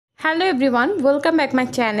Hello everyone, welcome back my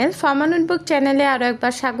channel. Pharma notebook চ্যানেলে আরও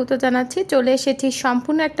একবার স্বাগত জানাচ্ছি। চলে এসেছি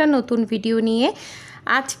সম্পূর্ণ একটা নতুন ভিডিও নিয়ে।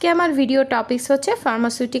 আজকে আমার ভিডিও টপিকস হচ্ছে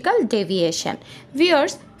ফার্মাসিউটিক্যাল ডেভিয়েশন।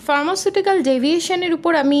 ভিউয়ার্স, ফার্মাসিউটিক্যাল ডেভিয়েশনের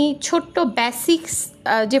উপর আমি ছোট্ট বেসিক্স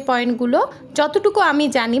যে পয়েন্টগুলো যতটুকু আমি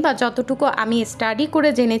জানি বা যতটুকু আমি স্টাডি করে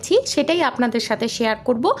জেনেছি সেটাই আপনাদের সাথে শেয়ার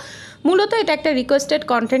করব। মূলত এটা একটা রিকোয়েস্টেড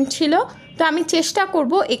কন্টেন্ট ছিল, তো আমি চেষ্টা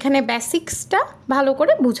করব এখানে বেসিক্সটা ভালো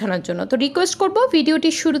করে বোঝানোর জন্য। তো রিকোয়েস্ট করব ভিডিওটি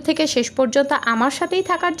শুরু থেকে শেষ পর্যন্ত আমার সাথেই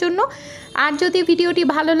থাকার জন্য। আর যদি ভিডিওটি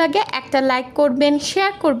ভালো লাগে একটা লাইক করবেন,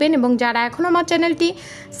 শেয়ার করবেন, এবং যারা এখনও আমার চ্যানেলটি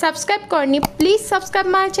সাবস্ক্রাইব করেনি প্লিজ সাবস্ক্রাইব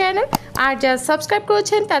মাই চ্যানেল। আর যারা সাবস্ক্রাইব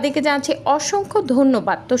করেছেন তাদেরকে জানাচ্ছি অসংখ্য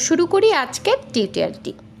ধন্যবাদ। তো শুরু করি আজকের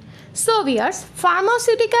টিউটোরিয়ালটি। সো ভিউয়ার্স,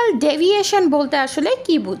 ফার্মাসিউটিক্যাল ডেভিয়েশন বলতে আসলে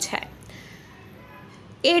কি বোঝায়?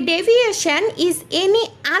 A deviation is any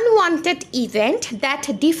unwanted event that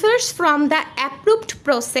differs from the approved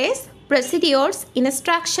process, procedures,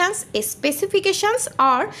 instructions, specifications,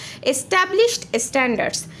 or established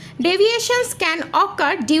standards. Deviations can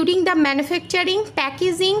occur during the manufacturing,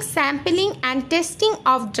 packaging, sampling, and testing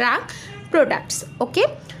of drug products. Okay?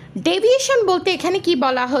 Deviation বলতে এখানে কি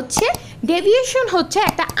বলা হচ্ছে? Deviation হচ্ছে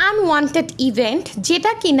একটা unwanted event,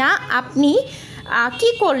 যেটা কিনা আপনি কি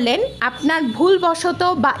করলেন, আপনার ভুলবশত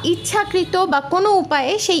বা ইচ্ছাকৃত বা কোনো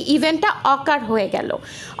উপায়ে সেই ইভেন্টটা অকার হয়ে গেল।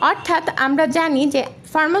 অর্থাৎ আমরা জানি যে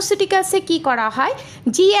ফার্মাসিউটিক্যালসে কি করা হয়,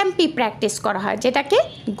 জিএমপি প্র্যাকটিস করা হয়, যেটাকে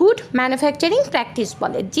গুড ম্যানুফ্যাকচারিং প্র্যাকটিস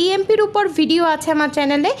বলে। জিএমপির উপর ভিডিও আছে আমার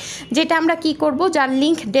চ্যানেলে, যেটা আমরা কি করব, যার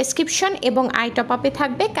লিঙ্ক ডেসক্রিপশন এবং আই টপ আপে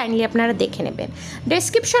থাকবে, কাইন্ডলি আপনারা দেখে নেবেন।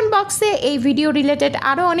 ডেসক্রিপশন বক্সে এই ভিডিও রিলেটেড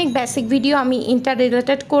আরও অনেক বেসিক ভিডিও আমি ইন্টার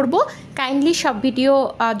রিলেটেড করব। কাইন্ডলি সব ভিডিও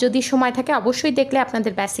যদি সময় থাকে অবশ্যই দেখলে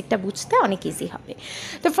আপনাদের বেসিকটা বুঝতে অনেক ইজি হবে।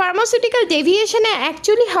 তো ফার্মাসিউটিক্যাল ডেভিয়েশনে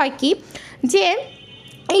অ্যাকচুয়ালি হয় কি, যে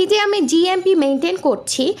এই যে আমি জিএমপি মেনটেন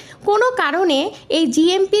করছি, কোনো কারণে এই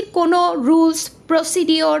জিএমপির কোনো রুলস,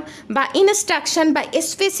 প্রসিডিওর বা ইনস্ট্রাকশন বা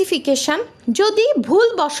স্পেসিফিকেশান যদি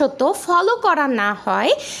ভুলবশত ফলো করা না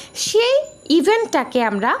হয়, সেই ইভেন্টটাকে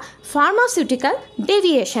আমরা ফার্মাসিউটিক্যাল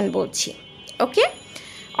ডেভিয়েশন বলছি। ওকে,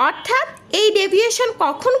 অর্থাৎ এই ডেভিয়েশন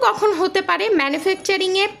কখন কখন হতে পারে?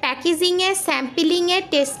 ম্যানুফ্যাকচারিংয়ে, প্যাকেজিংয়ে, স্যাম্পলিংয়ে,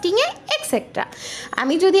 টেস্টিংয়ে এক্সেট্রা।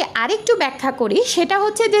 আমি যদি আরেকটু ব্যাখ্যা করি, সেটা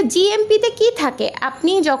হচ্ছে যে জিএমপিতে কি থাকে,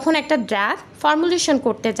 আপনি যখন একটা ড্রাগ ফর্মুলেশন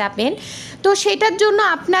করতে যাবেন, তো সেটার জন্য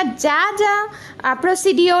আপনার যা যা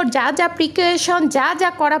প্রসিডিওর, যা যা প্রিকশন, যা যা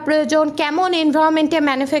করা প্রয়োজন, কেমন এনভায়রনমেন্টে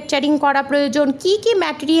ম্যানুফ্যাকচারিং করা প্রয়োজন, কি কি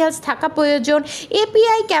ম্যাটেরিয়ালস থাকা প্রয়োজন,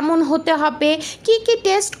 এপিআই কেমন হতে হবে, কি কি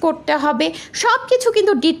টেস্ট করতে হবে, সব কিছু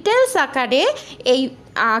কিন্তু ডিটেলস আকারে এই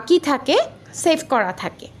কি থাকে, সেভ করা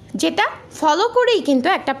থাকে, যেটা ফলো করেই কিন্তু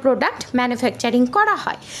একটা প্রোডাক্ট ম্যানুফ্যাকচারিং করা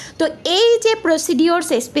হয়। তো এই যে প্রসিডিওরস,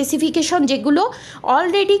 স্পেসিফিকেশন যেগুলো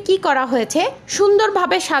অলরেডি কি করা হয়েছে,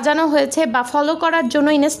 সুন্দরভাবে সাজানো হয়েছে বা ফলো করার জন্য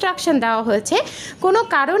ইনস্ট্রাকশন দেওয়া হয়েছে, কোনো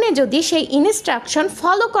কারণে যদি সেই ইনস্ট্রাকশন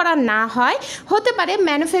ফলো করা না হয়, হতে পারে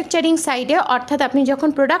ম্যানুফ্যাকচারিং সাইডে, অর্থাৎ আপনি যখন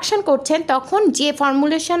প্রোডাকশন করছেন তখন যে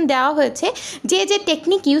ফর্মুলেশন দেওয়া হয়েছে, যে যে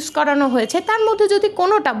টেকনিক ইউজ করানো হয়েছে, তার মধ্যে যদি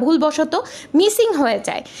কোনোটা ভুলবশত মিসিং হয়ে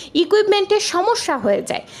যায়, ইকুইপমেন্টের সমস্যা হয়ে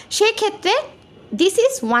যায়, সেক্ষেত্রে this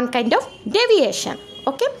is one kind of deviation.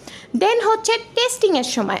 ওকে, দেন হচ্ছে টেস্টিংয়ের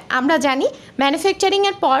সময় আমরা জানি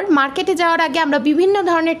ম্যানুফ্যাকচারিংয়ের পর মার্কেটে যাওয়ার আগে আমরা বিভিন্ন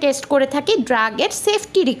ধরনের টেস্ট করে থাকি ড্রাগের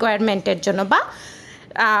সেফটি রিকোয়ারমেন্টের জন্য, বা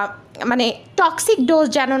মানে টক্সিক ডোজ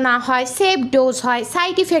যেন না হয়, সেফ ডোজ হয়,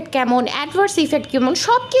 সাইড ইফেক্ট কেমন, অ্যাডভার্স ইফেক্ট কেমন,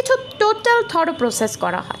 সব কিছু টোটাল থরো প্রসেস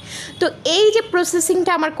করা হয়। তো এই যে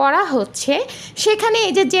প্রসেসিংটা আমার করা হচ্ছে, সেখানে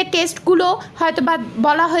এই যে টেস্টগুলো হয়তো বা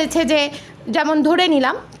বলা হয়েছে, যে যেমন ধরে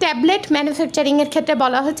নিলাম ট্যাবলেট ম্যানুফ্যাকচারিংয়ের ক্ষেত্রে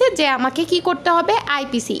বলা হয়েছে যে আমাকে কি করতে হবে,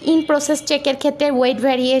 আইপিসি, ইন প্রসেস চেকের ক্ষেত্রে wait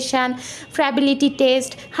variation, ফ্র্যাবিলিটি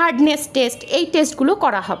test, hardness test, এই টেস্টগুলো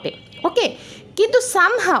করা হবে। ওকে, কিন্তু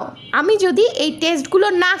সামহাও আমি যদি এই টেস্টগুলো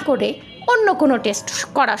না করে অন্য কোনো টেস্ট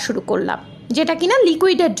করা শুরু করলাম, যেটা কিনা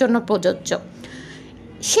লিকুইডের জন্য প্রযোজ্য,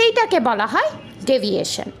 সেইটাকে বলা হয়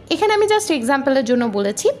ডেভিয়েশন। এখানে আমি জাস্ট এক্সাম্পলের জন্য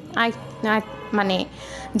বলেছি, মানে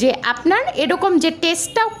যে আপনার এরকম যে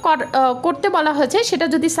টেস্টটাও করতে বলা হয়েছে, সেটা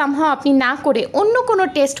যদি সামহাও আপনি না করে অন্য কোনো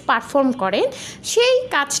টেস্ট পারফর্ম করেন, সেই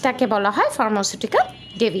কাজটাকে বলা হয় ফার্মাসিউটিক্যাল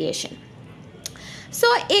ডেভিয়েশন। সো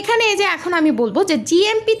এখানে যে এখন আমি বলবো যে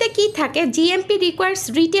জিএমপিতে কি থাকে, GMP requires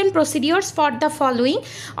written procedures for the following,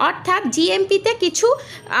 অর্থাৎ জিএমপিতে কিছু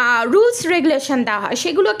রুলস রেগুলেশন দেওয়া হয়।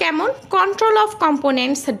 সেগুলো কেমন? Control of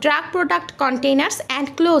components, drug product containers and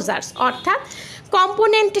ক্লোজার্স, অর্থাৎ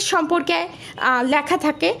কম্পোনেন্ট সম্পর্কে লেখা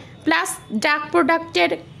থাকে, প্লাস ড্রাগ প্রোডাক্টের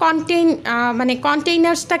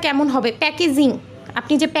কন্টেইনার্সটা কেমন হবে, প্যাকেজিং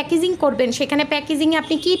আপনি যে প্যাকেজিং করবেন সেখানে প্যাকেজিংয়ে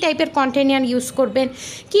আপনি কী টাইপের কন্টেইনার ইউজ করবেন,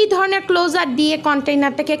 কী ধরনের ক্লোজার দিয়ে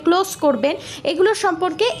কন্টেইনারটাকে ক্লোজ করবেন, এগুলো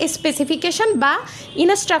সম্পর্কে স্পেসিফিকেশন বা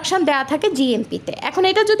ইনস্ট্রাকশন দেওয়া থাকে জিএমপিতে। এখন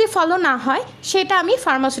এটা যদি ফলো না হয় সেটা আমি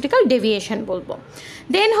ফার্মাসিউটিক্যাল ডেভিয়েশন বলবো।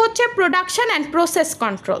 দেন হচ্ছে production and process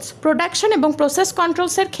controls. Production এবং প্রসেস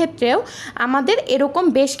কন্ট্রোলসের ক্ষেত্রেও আমাদের এরকম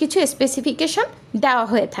বেশ কিছু স্পেসিফিকেশন দেওয়া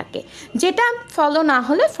হয়ে থাকে, যেটা ফলো না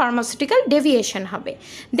হলে ফার্মাসিউটিক্যাল ডেভিয়েশন হবে।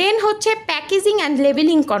 দেন হচ্ছে প্যাকেজিং অ্যান্ড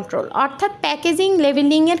লেবেলিং কন্ট্রোল, অর্থাৎ প্যাকেজিং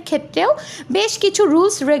লেবেলিংয়ের ক্ষেত্রেও বেশ কিছু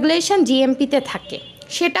রুলস রেগুলেশন জিএমপিতে থাকে,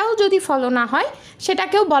 সেটাও যদি ফলো না হয়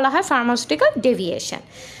সেটাকেও বলা হয় ফার্মাসিউটিক্যাল ডেভিয়েশন।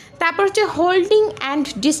 তারপর হচ্ছে holding and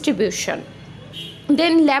distribution.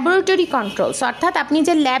 Then laboratory controls, অর্থাৎ আপনি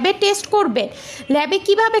যে ল্যাবে টেস্ট করবেন, ল্যাবে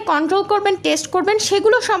কিভাবে কন্ট্রোল করবেন, টেস্ট করবেন,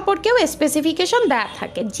 সেগুলো সম্পর্কেও স্পেসিফিকেশন দেওয়া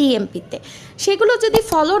থাকে জিএমপিতে। সেগুলো যদি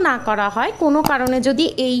ফলো না করা হয়, কোনো কারণে যদি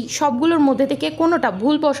এই সবগুলোর মধ্যে থেকে কোনোটা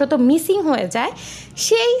ভুলবশত মিসিং হয়ে যায়,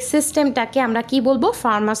 সেই সিস্টেমটাকে আমরা কি বলবো,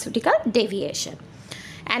 pharmaceutical deviation.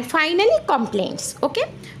 And finally complaints. ওকে,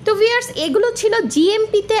 তো ভিউয়ার্স, এগুলো ছিল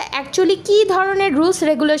জিএমপিতে অ্যাকচুয়ালি কী ধরনের রুলস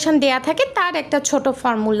রেগুলেশন দেওয়া থাকে তার একটা ছোট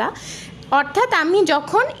ফর্মুলা। অর্থাৎ আমি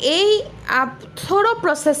যখন এই থরো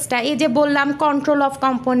প্রসেসটা, এই যে বললাম কন্ট্রোল অফ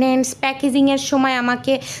কম্পোনেন্টস, প্যাকেজিংয়ের সময়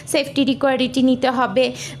আমাকে সেফটি রিকোয়ারিটি নিতে হবে,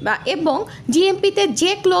 বা এবং জিএমপিতে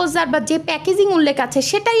যে ক্লোজার বা যে প্যাকেজিং উল্লেখ আছে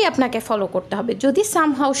সেটাই আপনাকে ফলো করতে হবে। যদি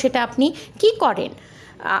সামহাও সেটা আপনি কি করেন,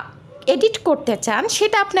 এডিট করতে চান,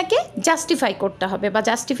 সেটা আপনাকে জাস্টিফাই করতে হবে বা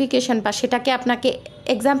জাস্টিফিকেশন, বা সেটাকে আপনাকে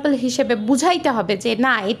এক্সাম্পল হিসেবে বুঝাইতে হবে যে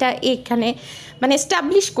না, এটা এখানে মানে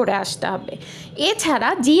এস্টাবলিশ করে আসতে হবে। এছাড়া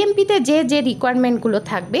জিএমপিতে যে যে রিকোয়ারমেন্টগুলো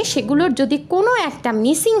থাকবে সেগুলোর যদি কোনো একটা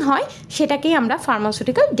মিসিং হয় সেটাকেই আমরা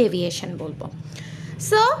ফার্মাসিউটিক্যাল ডেভিয়েশন বলবো।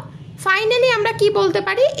 সো ফাইনালি আমরা কি বলতে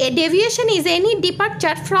পারি, এ deviation is any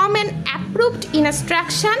departure from an approved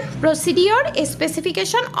instruction, procedure, A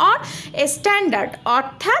specification or a standard.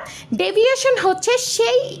 অর্থাৎ ডেভিয়েশন হচ্ছে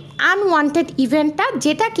সেই আনওয়ান্টেড ইভেন্টটা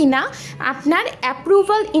যেটা কিনা আপনার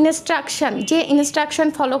অ্যাপ্রুভাল ইনস্ট্রাকশন, যে ইনস্ট্রাকশন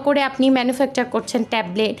ফলো করে আপনি ম্যানুফ্যাকচার করছেন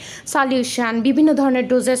ট্যাবলেট, সলিউশন, বিভিন্ন ধরনের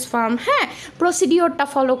ডোজেস ফর্ম, হ্যাঁ, প্রসিডিওরটা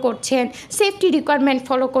ফলো করছেন, সেফটি রিকোয়ারমেন্ট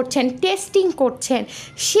ফলো করছেন, টেস্টিং করছেন,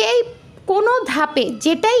 সেই কোনো ধাপে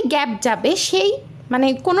যেটাই গ্যাপ যাবে, সেই মানে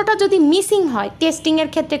কোনোটা যদি মিসিং হয়, টেস্টিংয়ের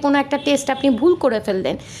ক্ষেত্রে কোনো একটা টেস্ট আপনি ভুল করে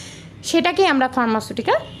ফেললেন, সেটাকে আমরা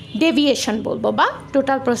ফার্মাসিউটিক্যাল ডেভিয়েশন বলবো, বা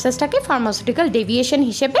টোটাল প্রসেসটাকে ফার্মাসিউটিক্যাল ডেভিয়েশন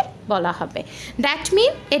হিসেবে বলা হবে। That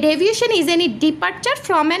mean A deviation is any departure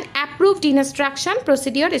from an approved instruction,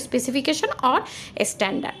 procedure, specification or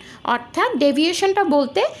standard. অর্থাৎ ডেভিয়েশনটা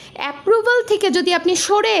বলতে অ্যাপ্রুভাল থেকে যদি আপনি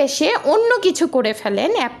সরে এসে অন্য কিছু করে ফেলেন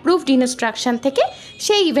অ্যাপ্রুভড ইনস্ট্রাকশন থেকে,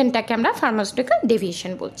 সেই ইভেন্টটাকে আমরা ফার্মাসিউটিক্যাল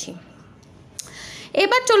ডেভিয়েশন বলছি।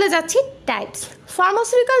 এবার চলে যাচ্ছি টাইপস।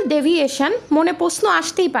 ফার্মাসিউটিক্যাল ডেভিয়েশন, মনে প্রশ্ন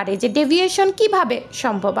আসতেই পারে যে ডেভিয়েশন কিভাবে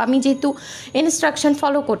সম্ভব, আমি যেহেতু ইনস্ট্রাকশন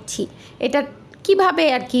ফলো করছি, এটা কিভাবে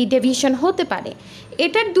আর কি ডেভিয়েশন হতে পারে।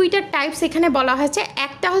 এটার দুইটা টাইপস এখানে বলা হয়েছে,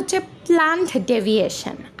 একটা হচ্ছে প্ল্যান্ড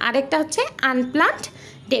ডেভিয়েশন, আরেকটা হচ্ছে unplanned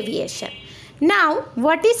deviation. Now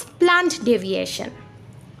what is planned deviation?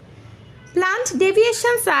 Planned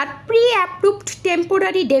deviations are pre-approved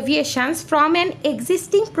temporary deviations from an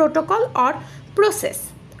existing protocol or process.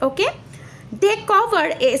 Okay? They cover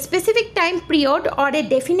a specific time period or a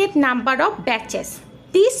definite number of batches.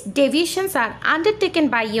 These deviations are undertaken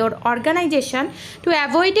by your organization to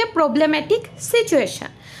avoid a problematic situation.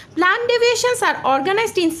 Planned deviations are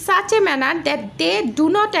organized in such a manner that they do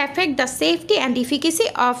not affect the safety and efficacy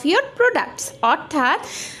of your products. অর্থাৎ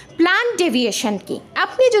plan deviation কি,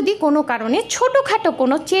 আপনি যদি কোনো কারণে ছোটোখাটো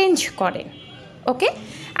কোনো change করেন, ওকে,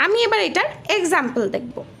 আমি এবার এটার এক্সাম্পল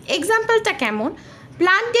দেখব। এক্সাম্পলটা কেমন?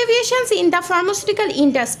 Plan deviations in the pharmaceutical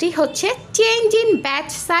industry হচ্ছে change in batch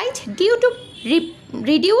size due to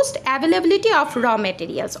reduced availability of র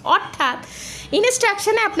ম্যাটেরিয়ালস। অর্থাৎ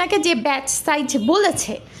ইনস্ট্রাকশনে আপনাকে যে ব্যাচ সাইজ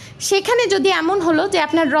বলেছে, সেখানে যদি এমন হলো যে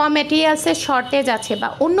আপনার র ম্যাটেরিয়ালসের শর্টেজ আছে বা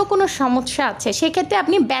অন্য কোনো সমস্যা আছে, সেক্ষেত্রে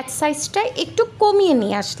আপনি ব্যাচ সাইজটা একটু কমিয়ে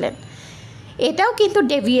নিয়ে আসলেন, এটাও কিন্তু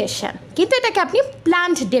ডেভিয়েশন, কিন্তু এটাকে আপনি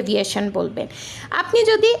প্ল্যান্ড ডেভিয়েশন বলবেন। আপনি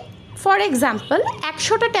যদি ফর এক্সাম্পল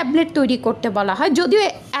 100টা ট্যাবলেট তৈরি করতে বলা হয়, যদিও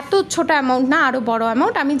এত ছোট অ্যামাউন্ট না, আরও বড়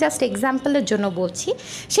অ্যামাউন্ট, আমি জাস্ট এক্সাম্পলের জন্য বলছি,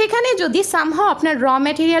 সেখানে যদি সামহাও আপনার র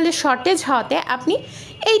ম্যাটেরিয়ালের শর্টেজ হওয়াতে আপনি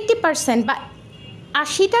 80% বা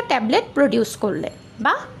 80টা ট্যাবলেট প্রডিউস করলেন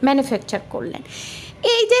বা ম্যানুফ্যাকচার করলেন,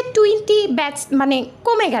 এই যে 20 ব্যাচ মানে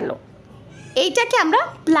কমে গেল, এইটাকে আমরা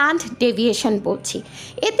প্ল্যান্ড ডেভিয়েশন বলছি।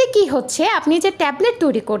 এতে কি হচ্ছে, আপনি যে ট্যাবলেট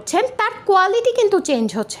তৈরি করছেন তার কোয়ালিটি কিন্তু চেঞ্জ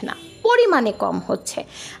হচ্ছে না, পরিমাণে কম হচ্ছে।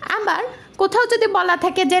 আবার কোথাও যদি বলা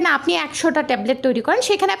থাকে যে না, আপনি 100টা ট্যাবলেট তৈরি করেন,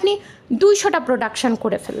 সেখানে আপনি 200টা প্রোডাকশন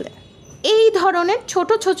করে ফেললেন, এই ধরনের ছোট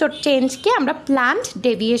ছোট চেঞ্জকে আমরা প্ল্যান্ড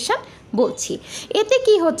ডেভিয়েশন বলছি। এতে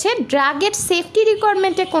কি হচ্ছে, ড্রাগের সেফটি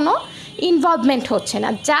রিকোয়ারমেন্টে কোনো ইনভলভমেন্ট হচ্ছে না,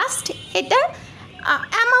 জাস্ট এটার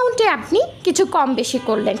অ্যামাউন্টে আপনি কিছু কম বেশি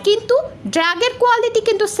করলেন, কিন্তু ড্রাগের কোয়ালিটি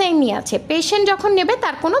কিন্তু সেমই আছে। পেশেন্ট যখন নেবে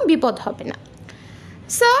তার কোনো বিপদ হবে না।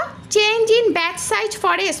 So, change in batch size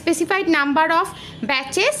for a specified number of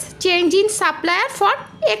batches, change in supplier for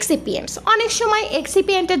excipients. অনেক সময়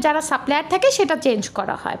এক্সিপিয়েন্টের যারা সাপ্লায়ার থাকে সেটা চেঞ্জ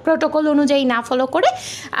করা হয়, প্রোটোকল অনুযায়ী না ফলো করে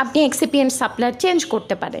আপনি এক্সিপিয়েন্ট সাপ্লায়ার চেঞ্জ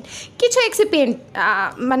করতে পারেন। কিছু এক্সিপিয়েন্ট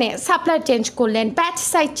মানে সাপ্লায়ার চেঞ্জ করলেন, ব্যাচ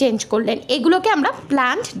সাইজ চেঞ্জ করলেন, এগুলোকে আমরা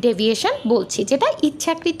প্ল্যান্ড ডেভিয়েশন বলছি, যেটা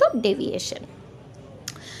ইচ্ছাকৃত ডেভিয়েশন।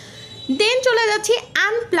 দেন চলে যাচ্ছি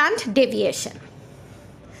unplanned deviation.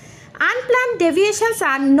 Unplanned deviations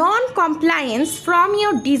are non-compliance from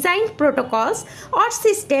your designed protocols or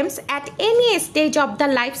systems at any stage of the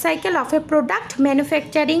life cycle of a product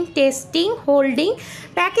manufacturing, testing, holding,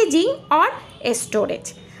 packaging, or storage.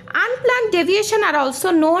 Unplanned deviations are also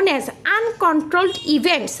known as uncontrolled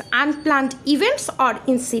events, unplanned events, or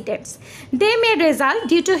incidents. They may result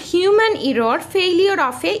due to human error, failure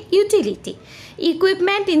of a utility,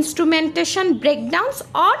 equipment, instrumentation breakdowns,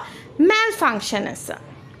 or malfunctions.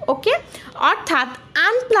 ওকে, অর্থাৎ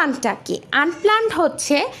আনপ্ল্যান্ডটা কি? Unplanned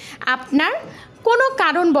হচ্ছে আপনার কোনো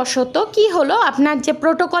কারণবশত কি হলো, আপনার যে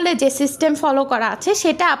প্রোটোকলে যে সিস্টেম ফলো করা আছে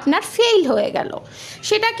সেটা আপনার ফেল হয়ে গেল।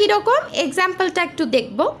 সেটা কীরকম, এক্সাম্পলটা একটু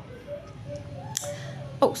দেখব।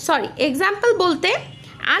 এক্সাম্পল বলতে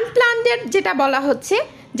আনপ্ল্যান্ডের যেটা বলা হচ্ছে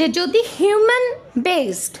যে যদি হিউম্যান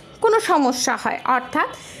বেসড কোনো সমস্যা হয়, অর্থাৎ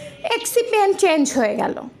এক্সিপিয়েন্ট চেঞ্জ হয়ে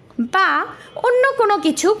গেল বা অন্য কোনো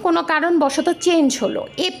কিছু কোনো কারণবশত চেঞ্জ হলো,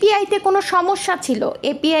 এপিআইতে কোনো সমস্যা ছিল,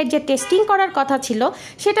 এপিআই যে টেস্টিং করার কথা ছিল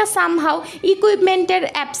সেটা সামহাউ ইকুইপমেন্টের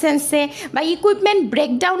অ্যাবসেন্সে বা ইকুইপমেন্ট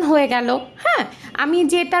ব্রেকডাউন হয়ে গেল, হ্যাঁ, আমি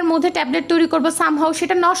যেটার মধ্যে ট্যাবলেট তৈরি করব সামহাউ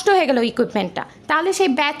সেটা নষ্ট হয়ে গেল ইকুইপমেন্টটা, তাহলে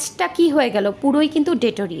সেই ব্যাচটা কি হয়ে গেল, পুরোই কিন্তু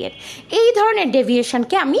ডেটোরিয়েট। এই ধরনের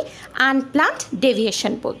ডেভিয়েশনকে আমি আনপ্ল্যান্ড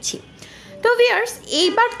ডেভিয়েশন বলছি। তো ভিউয়ার্স,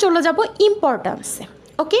 এইবার চলে যাব ইম্পর্ট্যান্সে।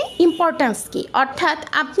 ওকে, ইম্পর্ট্যান্স কী, অর্থাৎ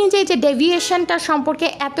আপনি যে ডেভিয়েশনটা সম্পর্কে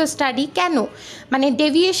এত স্টাডি কেন, মানে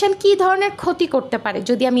ডেভিয়েশন কী ধরনের ক্ষতি করতে পারে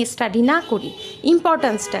যদি আমি স্টাডি না করি,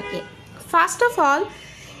 ইম্পর্ট্যান্সটাকে। First of all,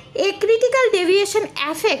 a critical deviation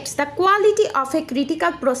affects the quality of a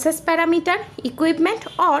critical process parameter, equipment,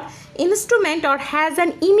 or instrument, or has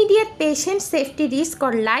an immediate patient safety risk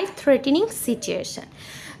or life-threatening situation.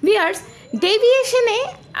 Viewers, ডেভিয়েশনে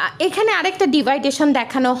এখানে আরেকটা ডিভাইডেশন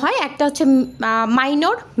দেখানো হয়, একটা হচ্ছে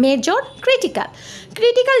মাইনর, মেজর, ক্রিটিক্যাল।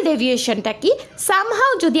 ক্রিটিক্যাল ডেভিয়েশনটা কি,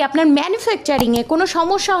 somehow যদি আপনার ম্যানুফ্যাকচারিংয়ে কোনো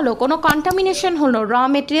সমস্যা হলো, কোনো কন্টামিনেশন হলো, র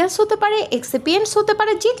মেটেরিয়ালস হতে পারে, এক্সিপিয়েন্টস হতে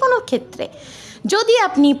পারে, যে কোনো ক্ষেত্রে যদি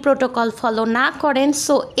আপনি প্রোটোকল ফলো না করেন,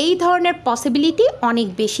 সো এই ধরনের পসিবিলিটি অনেক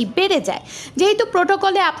বেশি বেড়ে যায়। যেহেতু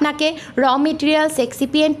প্রোটোকলে আপনাকে র মেটেরিয়ালস,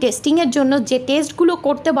 এক্সিপিয়েন্ট টেস্টিংয়ের জন্য যে টেস্টগুলো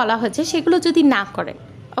করতে বলা হয়েছে সেগুলো যদি না করেন,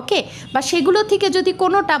 ওকে, বা সেগুলো থেকে যদি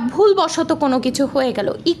কোনোটা ভুলবশত কোনো কিছু হয়ে গেল,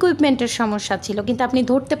 ইকুইপমেন্টের সমস্যা ছিল কিন্তু আপনি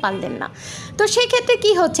ধরতে পারলেন না, তো সেক্ষেত্রে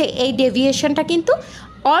কি হচ্ছে, এই ডেভিয়েশনটা কিন্তু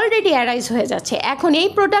অলরেডি অ্যারাইজ হয়ে যাচ্ছে। এখন এই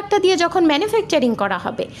প্রোডাক্টটা দিয়ে যখন ম্যানুফ্যাকচারিং করা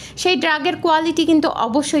হবে, সেই ড্রাগের কোয়ালিটি কিন্তু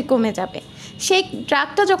অবশ্যই কমে যাবে। সেই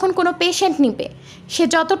ড্রাগটা যখন কোনো পেশেন্ট নিবে, সে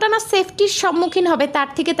যতটা না সেফটির সম্মুখীন হবে তার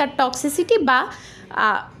থেকে তার টক্সিসিটি বা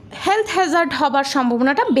হেলথ হ্যাজার্ড হবার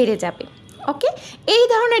সম্ভাবনাটা বেড়ে যাবে। ওকে, এই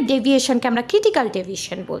ধরনের ডেভিয়েশনকে আমরা ক্রিটিক্যাল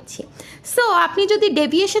ডেভিয়েশন বলছি। সো আপনি যদি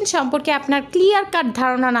ডেভিয়েশন সম্পর্কে আপনার ক্লিয়ার কাট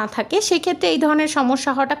ধারণা না থাকে, সেক্ষেত্রে এই ধরনের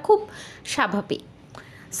সমস্যা হওয়াটা খুব স্বাভাবিক।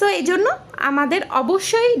 সো এই জন্য আমাদের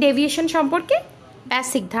অবশ্যই ডেভিয়েশন সম্পর্কে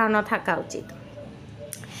বেসিক ধারণা থাকা উচিত।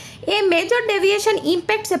 A major deviation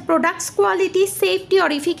impacts a product's quality, safety, or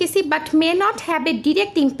efficacy but may not have a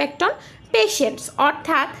direct impact on patients.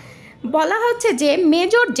 অর্থাৎ বলা হচ্ছে যে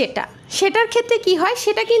মেজর যেটা, সেটার ক্ষেত্রে কি হয়,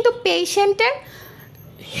 সেটা কিন্তু পেশেন্টের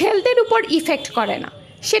হেলথের উপর ইফেক্ট করে না,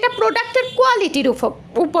 সেটা প্রোডাক্টের কোয়ালিটির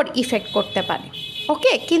উপর ইফেক্ট করতে পারে।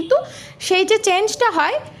 ওকে, কিন্তু সেই যে চেঞ্জটা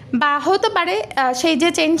হয় বা হতে পারে সেই যে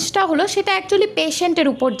চেঞ্জটা হলো সেটা অ্যাকচুয়ালি পেশেন্টের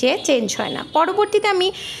উপর যে চেঞ্জ হয় না। পরবর্তীতে আমি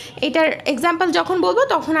এটার এক্সাম্পল যখন বলবো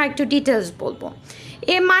তখন আর একটু ডিটেলস বলবো।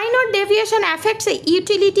 A minor deviation affects a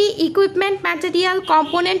utility, equipment, material,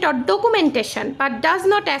 component, or documentation, but does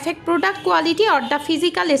not affect product quality or the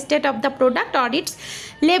physical state of the product or its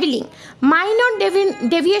labeling. Minor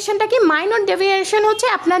ডেভিয়েশনটা কি, মাইনর ডেভিয়েশন হচ্ছে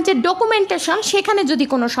আপনার যে documentation সেখানে যদি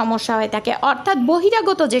কোনো সমস্যা হয়ে থাকে, অর্থাৎ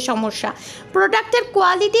বহিরাগত যে সমস্যা, প্রোডাক্টের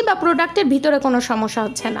কোয়ালিটি বা প্রোডাক্টের ভিতরে কোনো সমস্যা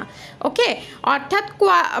হচ্ছে না। ওকে, অর্থাৎ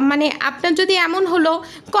মানে আপনার যদি এমন হলো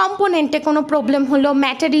কম্পোনেন্টে কোনো প্রবলেম হলো,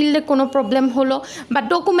 ম্যাটেরিয়ালে কোনো প্রবলেম হলো, বা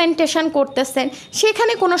ডকুমেন্টেশন করতেছেন,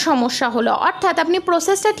 সেখানে কোনো সমস্যা হলো, অর্থাৎ আপনি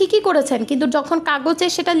প্রসেসটা ঠিকই করেছেন কিন্তু যখন কাগজে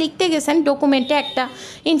সেটা লিখতে গেছেন ডকুমেন্টে একটা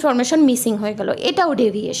ইনফরমেশন মিসিং হয়ে গেল, এটাও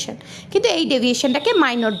ডেভিয়েশন, কিন্তু এই ডেভিয়েশনটাকে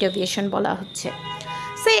মাইনর ডেভিয়েশন বলা হচ্ছে।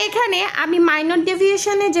 সো এখানে আমি মাইনর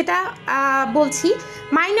ডেভিয়েশনে যেটা বলছি,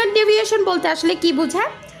 মাইনর ডেভিয়েশন বলতে আসলে কি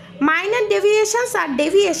বোঝায়? Minor deviations are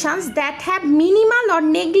deviations that have minimal or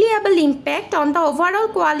negligible impact on the overall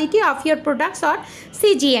quality of your products or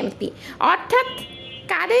CGMP. অর্থাৎ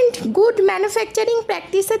কারেন্ট গুড ম্যানুফ্যাকচারিং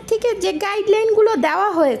প্র্যাকটিসের থেকে যে গাইডলাইনগুলো দেওয়া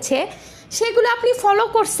হয়েছে সেগুলো আপনি ফলো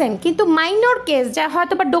করছেন, কিন্তু মাইনর কেস যা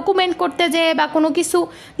হয়তো বা ডকুমেন্ট করতে যেয়ে বা কোনো কিছু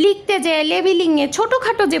লিখতে যেয়ে লেবেলিংয়ে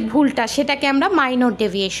ছোটোখাটো যে ভুলটা, সেটাকে আমরা মাইনর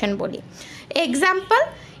ডেভিয়েশন বলি। Example,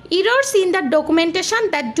 errors in the documentation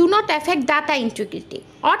that do not affect data integrity,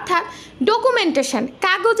 অর্থাৎ ডকুমেন্টেশন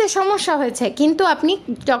কাগজে সমস্যা হয়েছে কিন্তু আপনি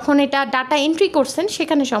যখন এটা ডাটা এন্ট্রি করছেন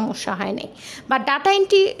সেখানে সমস্যা হয় নাই, বা ডাটা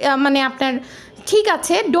এন্ট্রি মানে আপনার ঠিক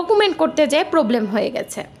আছে, ডকুমেন্ট করতে যেয়ে প্রবলেম হয়ে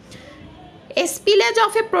গেছে। A spillage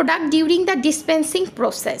of a product during the dispensing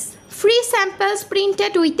process, free samples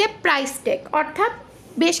printed with a price tag, অর্থাৎ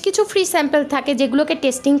বেশ কিছু ফ্রি স্যাম্পল থাকে যেগুলোকে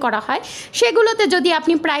টেস্টিং করা হয়, সেগুলোতে যদি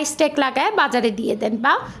আপনি প্রাইস ট্যাগ লাগায় বাজারে দিয়ে দেন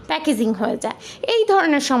বা প্যাকেজিং হয়ে যায়, এই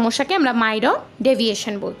ধরনের সমস্যাকে আমরা মাইনর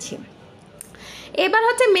ডেভিয়েশন বলছি। এবার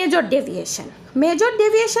হচ্ছে major deviation. Major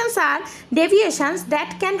deviations R deviations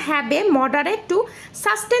that can have a moderate two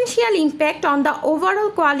substantial impact on the overall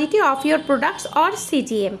quality of your products or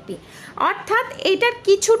cGMP, অর্থাৎ এটার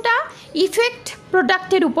কিছুটা ইফেক্ট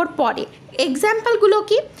প্রোডাক্টের উপর পড়ে। এক্সাম্পলগুলো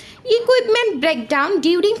কি? Equipment breakdown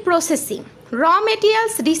during processing, raw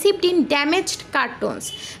materials received in damaged cartons,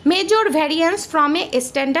 major variance from a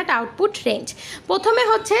standard output range। প্রথমে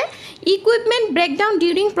হচ্ছে equipment breakdown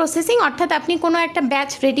during processing, অর্থাৎ আপনি কোনো একটা ব্যাচ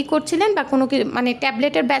রেডি করছিলেন বা কোনো মানে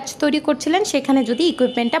ট্যাবলেটের ব্যাচ তৈরি করছিলেন, সেখানে যদি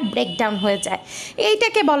ইকুইপমেন্টটা ব্রেকডাউন হয়ে যায়,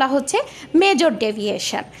 এইটাকে বলা হচ্ছে মেজর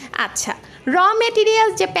ডেভিয়েশন। আচ্ছা, র মেটেরিয়াল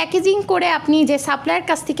যে প্যাকেজিং করে আপনি যে সাপ্লায়ার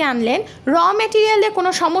কাছ থেকে আনলেন, র মেটেরিয়ালে কোনো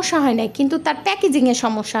সমস্যা হয় নাই কিন্তু তার প্যাকেজিংয়ে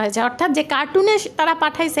সমস্যা হয়েছে, অর্থাৎ যে কার্টুনে তারা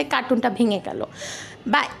পাঠাইছে কার্টুনটা ভেঙে গেল,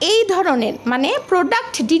 বা এই ধরনের মানে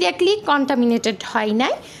প্রোডাক্ট ডিরেক্টলি কন্টামিনেটেড হয়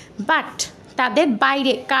নাই বাট তাদের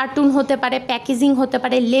বাইরে কার্টুন হতে পারে, প্যাকেজিং হতে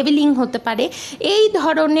পারে, লেবেলিং হতে পারে, এই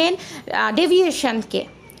ধরনের ডেভিয়েশনকে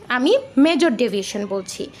আমি মেজর ডেভিয়েশন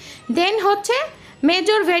বলছি। দেন হচ্ছে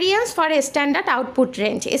major variance for a standard output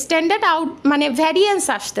range. Standard মানে ভ্যারিয়েন্স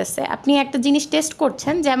আসতেছে, আপনি একটা জিনিস টেস্ট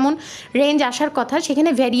করছেন, যেমন রেঞ্জ আসার কথা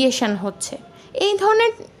সেখানে ভ্যারিয়েশন হচ্ছে, এই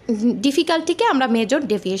ধরনের ডিফিকাল্টিকে আমরা মেজর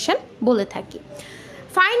ডেভিয়েশন বলে থাকি।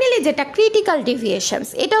 ফাইনালি যেটা ক্রিটিক্যাল ডেভিয়েশনস,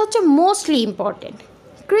 এটা হচ্ছে mostly important.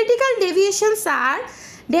 Critical deviations R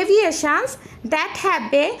deviations that have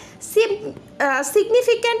a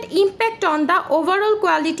significant impact on the overall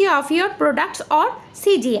quality of your products or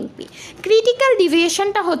CGMP. Critical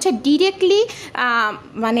deviationটা হচ্ছে ডিরেক্টলি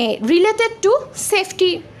মানে রিলেটেড টু সেফটি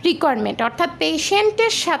রিকোয়ারমেন্ট, অর্থাৎ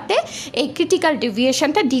পেশেন্টের সাথে এই critical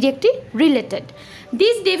ডেভিয়েশনটা directly related.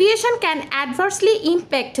 This deviation can adversely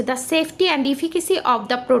impact the safety and efficacy of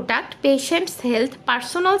the product, patient's health,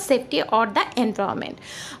 personal safety or the environment.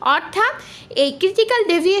 অর্থাৎ এই critical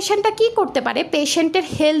ডেভিয়েশনটা কী করতে পারে? পেশেন্টের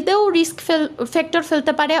হেলথেও রিস্ক ফ্যাক্টর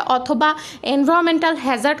ফেলতে পারে, অথবা এনভায়রনমেন্টাল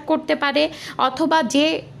হ্যাজার্ড করতে পারে, অথবা যে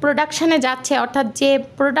প্রোডাকশানে যাচ্ছে অর্থাৎ যে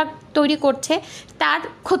প্রোডাক্ট তৈরি করছে তার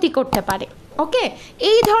ক্ষতি করতে পারে। ওকে,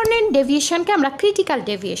 এই ধরনের ডেভিয়েশনকে আমরা ক্রিটিক্যাল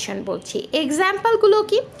ডেভিয়েশন বলছি। এক্সাম্পলগুলো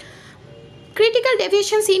কি? Critical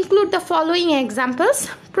deviations include the following examples: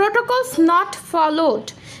 protocols not followed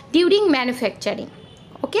during manufacturing.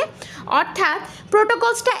 ওকে, অর্থাৎ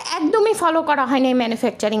প্রোটোকলসটা একদমই ফলো করা হয়নি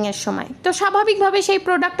ম্যানুফ্যাকচারিংয়ের সময়, তো স্বাভাবিকভাবে সেই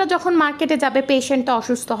প্রোডাক্টটা যখন মার্কেটে যাবে পেশেন্ট তো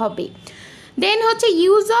অসুস্থ হবেই। দেন হচ্ছে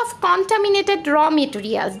use of contaminated raw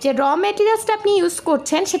materials, যে র মেটেরিয়ালসটা আপনি ইউজ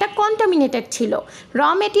করছেন সেটা কন্টামিনেটেড ছিল, র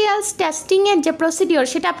মেটেরিয়ালস টেস্টিংয়ের যে প্রসিডিওর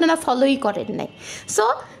সেটা আপনারা ফলোই করেন নাই, সো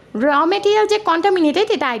র মেটেরিয়াল যে কন্টামিনেটেড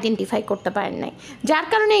এটা আইডেন্টিফাই করতে পারেন নাই, যার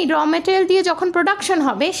কারণে এই র মেটেরিয়াল দিয়ে যখন প্রোডাকশন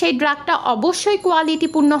হবে সেই ড্রাগটা অবশ্যই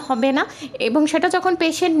কোয়ালিটিপূর্ণ হবে না, এবং সেটা যখন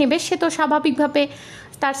পেশেন্ট নেবে সে তো স্বাভাবিকভাবে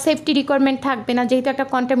তার সেফটি রিকোয়ারমেন্ট থাকবে না, যেহেতু একটা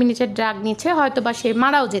কন্টামিনেটেড ড্রাগ নিচ্ছে, হয়তো বা সে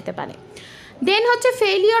মারাও যেতে পারে। দেন হচ্ছে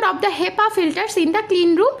failure of the হেপা filters in the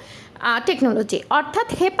clean room technology, অর্থাৎ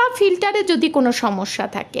হেপা ফিল্টারে যদি কোনো সমস্যা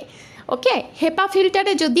থাকে, ওকে, হেপা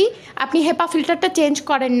ফিল্টারে যদি আপনি হেপা ফিল্টারটা চেঞ্জ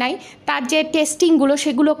করেন নাই, তার যে টেস্টিংগুলো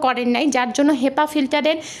সেগুলো করেন নাই, যার জন্য হেপা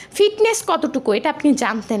ফিল্টারের ফিটনেস কতটুকু এটা আপনি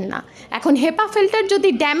জানতেন না। এখন হেপা ফিল্টার যদি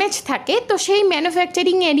ড্যামেজ থাকে তো সেই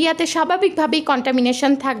ম্যানুফ্যাকচারিং এরিয়াতে স্বাভাবিকভাবেই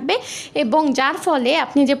কন্টামিনেশন থাকবে, এবং যার ফলে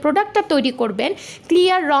আপনি যে প্রোডাক্টটা তৈরি করবেন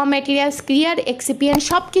ক্লিয়ার র ম্যাটেরিয়ালস, ক্লিয়ার এক্সিপিয়েন্ট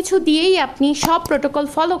সব কিছু দিয়েই আপনি সব প্রোটোকল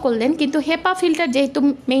ফলো করলেন, কিন্তু হেপা ফিল্টার যেহেতু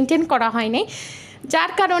মেনটেন করা হয়নি,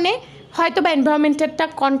 যার কারণে হয়তো বা এনভায়রনমেন্টটা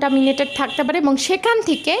কন্টামিনেটেড থাকতে পারে এবং সেখান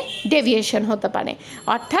থেকে ডেভিয়েশন হতে পারে।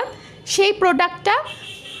 অর্থাৎ সেই প্রোডাক্টটা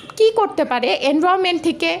কী করতে পারে, এনভায়রনমেন্ট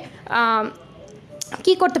থেকে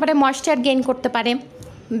কী করতে পারে, ময়েশ্চার গেইন করতে পারে,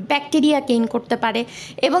 ব্যাকটেরিয়া গেইন করতে পারে,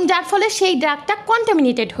 এবং যার ফলে সেই ড্রাগটা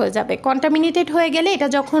কন্টামিনেটেড হয়ে যাবে। কন্টামিনেটেড হয়ে গেলে এটা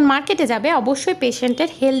যখন মার্কেটে যাবে অবশ্যই পেশেন্টের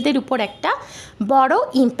হেলথের উপর একটা বড়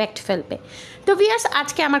ইম্প্যাক্ট ফেলবে। তো ভিউয়ার্স,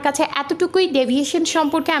 আজকে আমার কাছে এতটুকুই। ডেভিয়েশন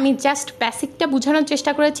সম্পর্কে আমি জাস্ট বেসিকটা বোঝানোর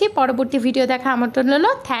চেষ্টা করেছি। পরবর্তী ভিডিও দেখা আমন্ত্রণ রইল।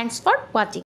 Thanks for watching.